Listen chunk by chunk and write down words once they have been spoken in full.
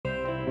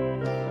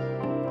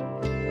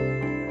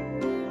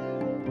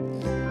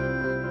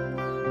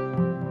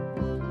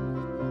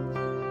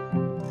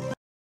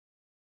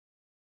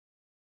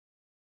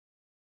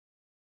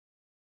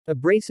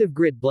Abrasive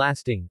grit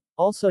blasting,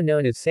 also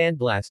known as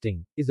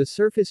sandblasting, is a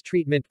surface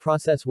treatment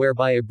process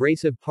whereby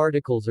abrasive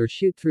particles are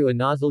shoot through a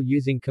nozzle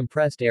using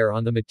compressed air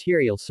on the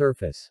material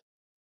surface.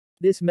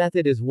 This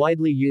method is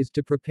widely used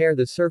to prepare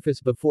the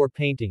surface before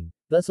painting,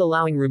 thus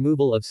allowing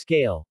removal of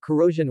scale,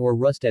 corrosion or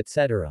rust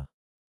etc.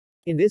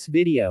 In this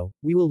video,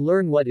 we will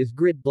learn what is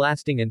grit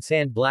blasting and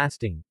sand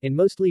blasting, and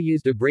mostly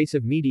used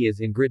abrasive medias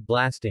in grit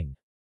blasting.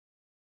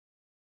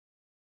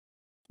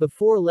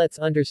 Before let's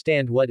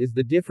understand what is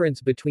the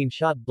difference between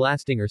shot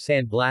blasting or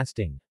sand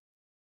blasting.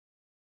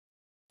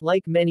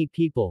 Like many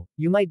people,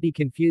 you might be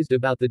confused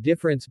about the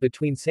difference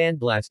between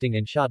sandblasting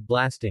and shot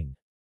blasting.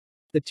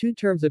 The two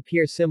terms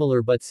appear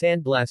similar, but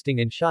sandblasting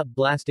and shot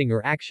blasting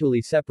are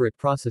actually separate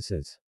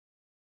processes.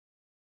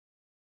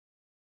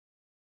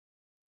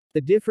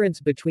 The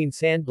difference between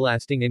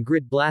sandblasting and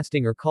grit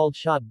blasting or called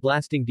shot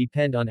blasting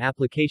depend on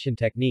application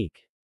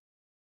technique.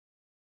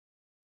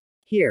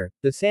 Here,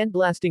 the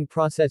sandblasting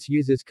process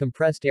uses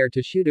compressed air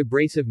to shoot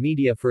abrasive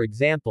media, for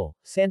example,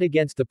 sand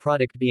against the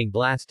product being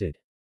blasted.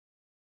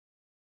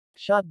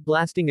 Shot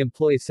blasting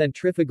employs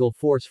centrifugal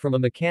force from a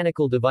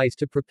mechanical device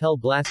to propel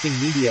blasting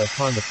media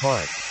upon the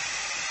part.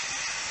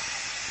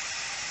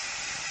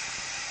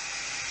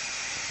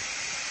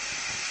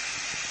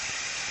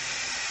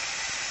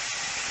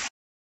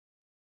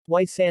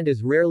 Why sand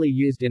is rarely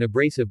used in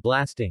abrasive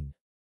blasting.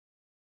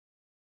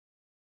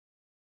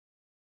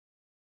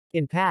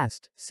 In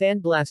past,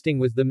 sandblasting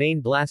was the main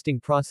blasting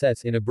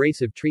process in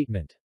abrasive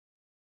treatment.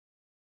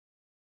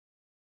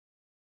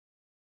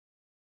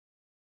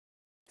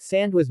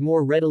 Sand was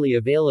more readily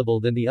available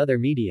than the other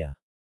media.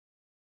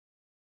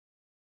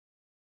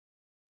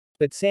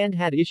 But sand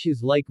had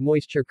issues like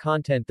moisture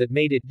content that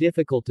made it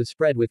difficult to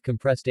spread with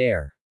compressed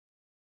air.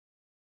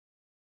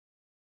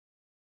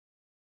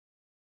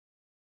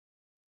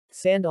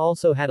 Sand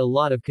also had a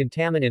lot of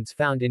contaminants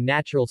found in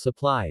natural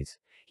supplies.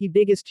 The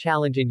biggest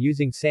challenge in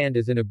using sand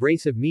as an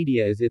abrasive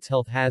media is its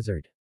health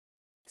hazard.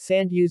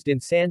 Sand used in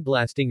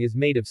sandblasting is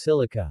made of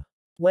silica.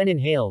 When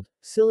inhaled,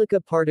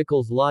 silica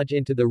particles lodge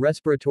into the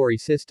respiratory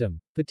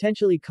system,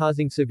 potentially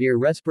causing severe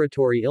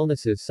respiratory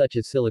illnesses such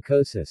as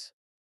silicosis.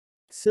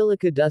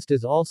 Silica dust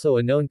is also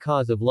a known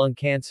cause of lung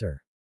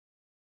cancer.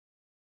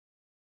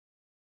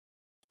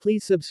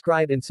 Please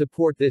subscribe and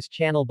support this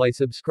channel by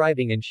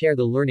subscribing and share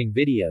the learning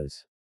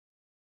videos.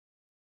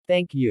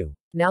 Thank you.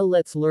 Now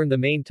let's learn the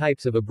main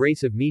types of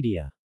abrasive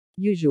media.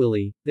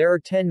 Usually, there are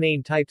 10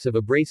 main types of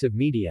abrasive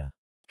media.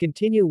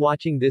 Continue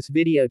watching this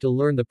video to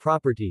learn the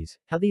properties,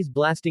 how these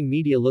blasting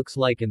media looks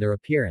like and their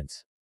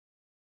appearance.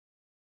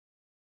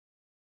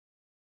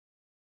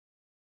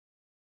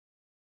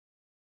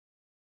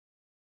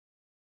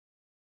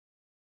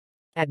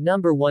 At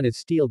number 1 is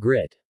steel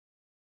grit.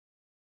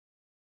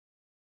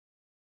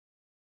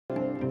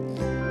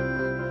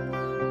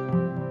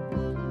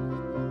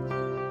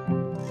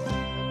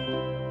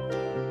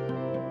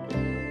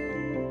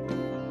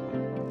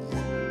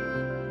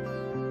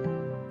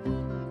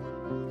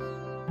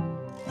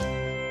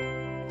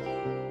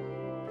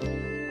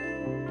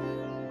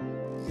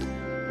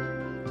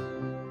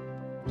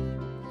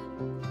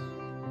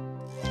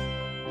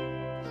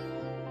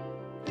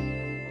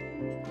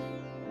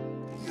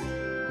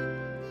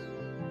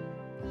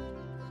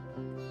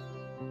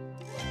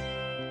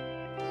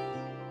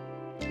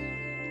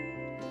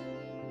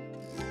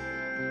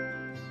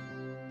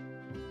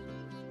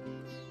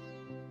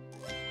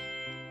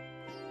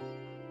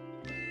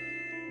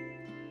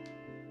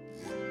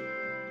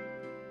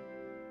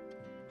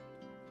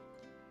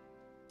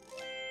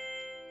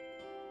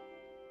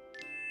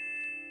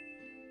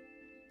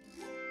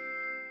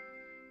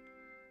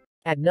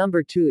 At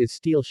number 2 is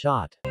steel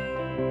shot.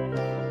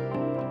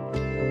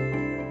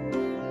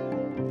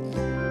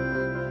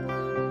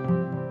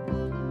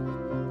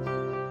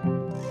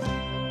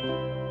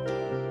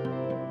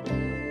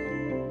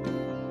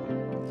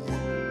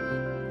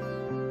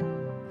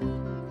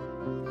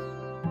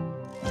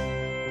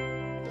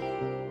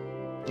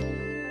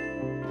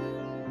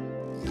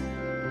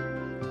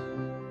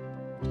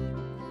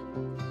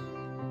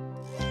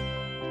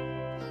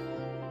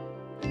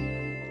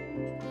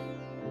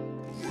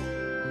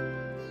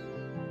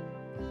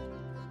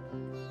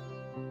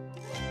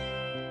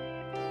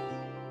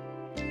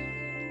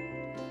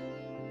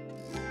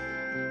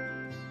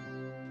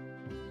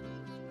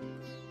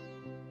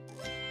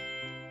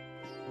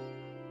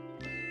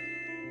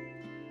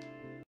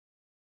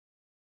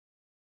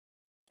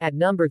 At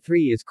number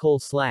 3 is coal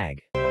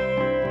slag.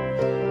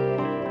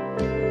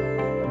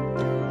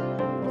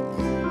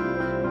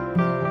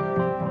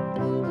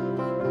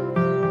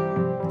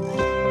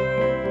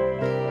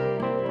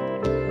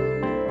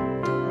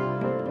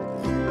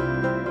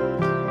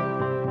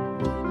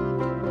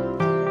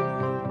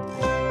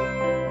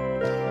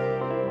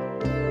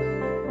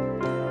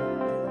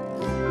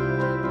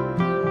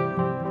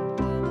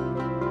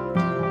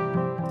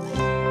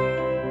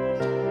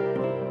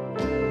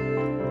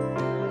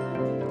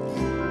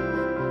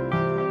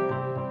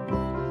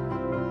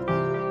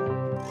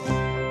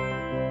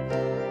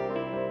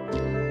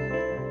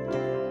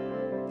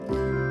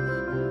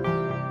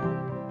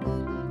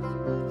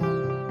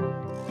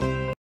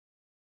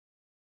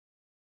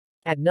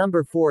 At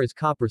number 4 is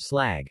copper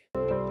slag.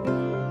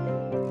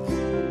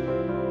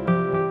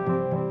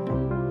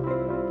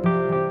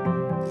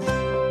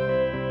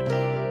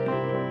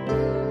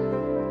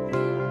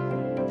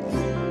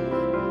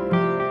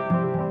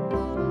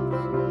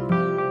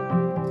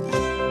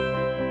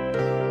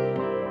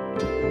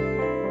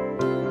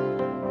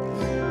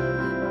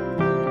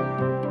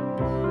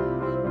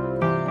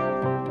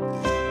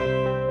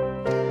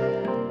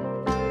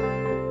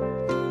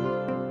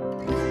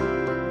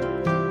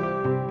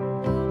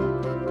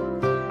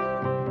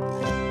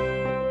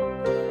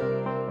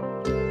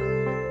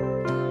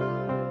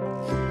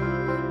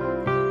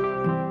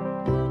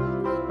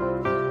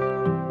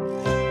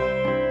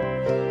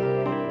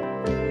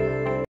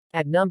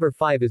 At number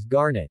 5 is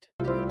garnet.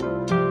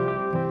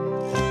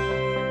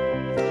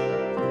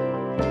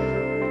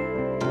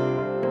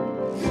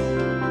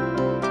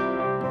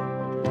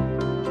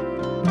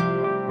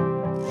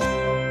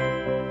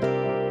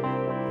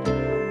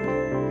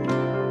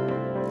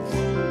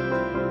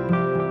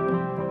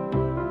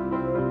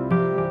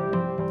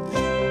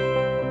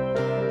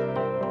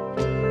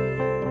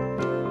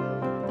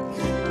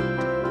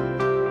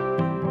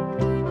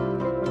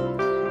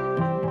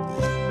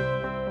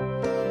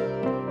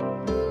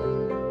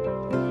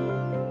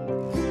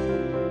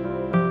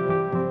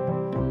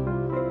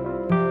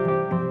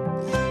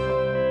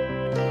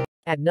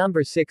 At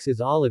number 6 is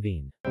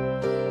olivine.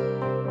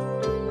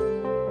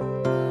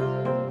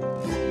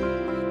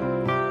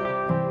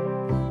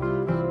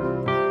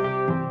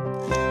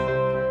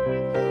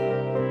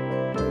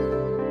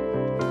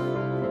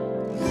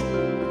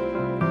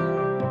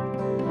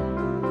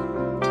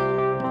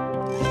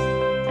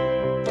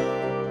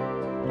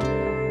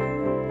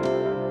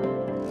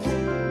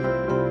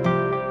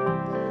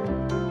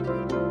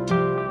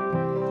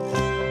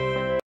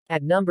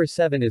 At number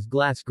 7 is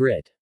glass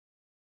grit.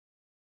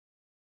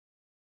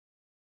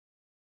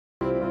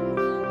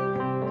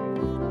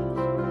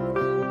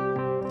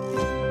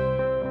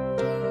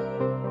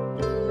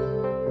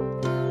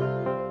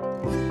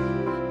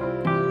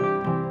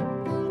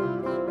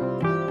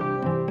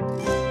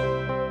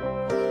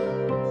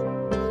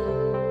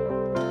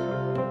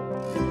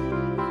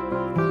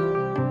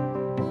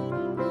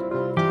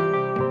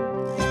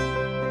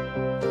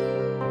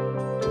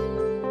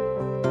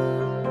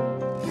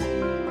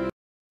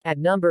 At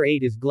number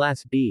 8 is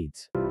glass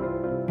beads.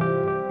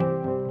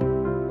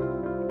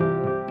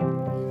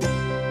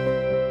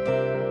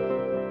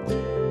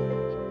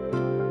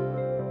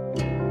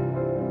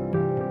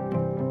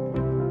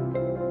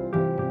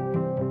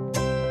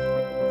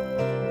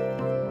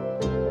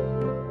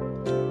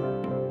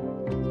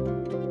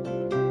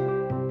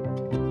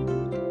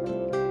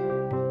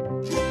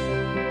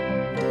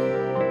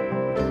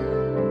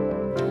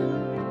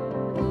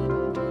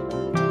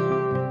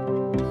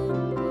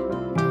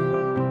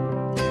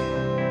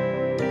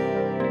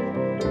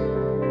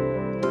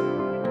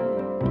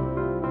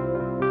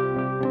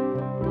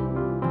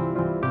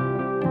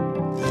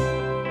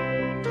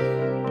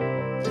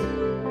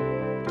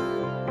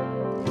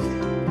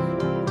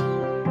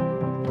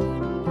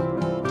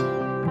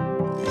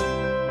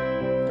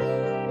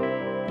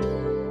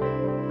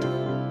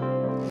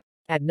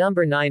 At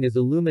number 9 is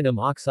aluminum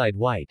oxide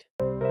white.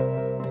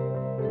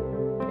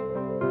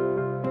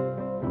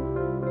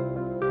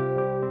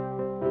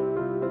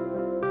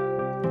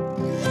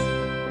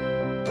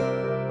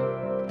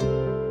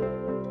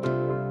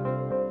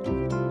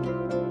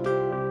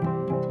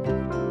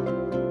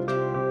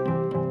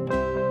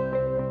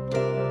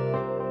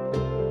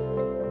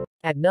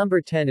 At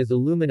number 10 is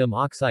aluminum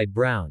oxide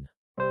brown.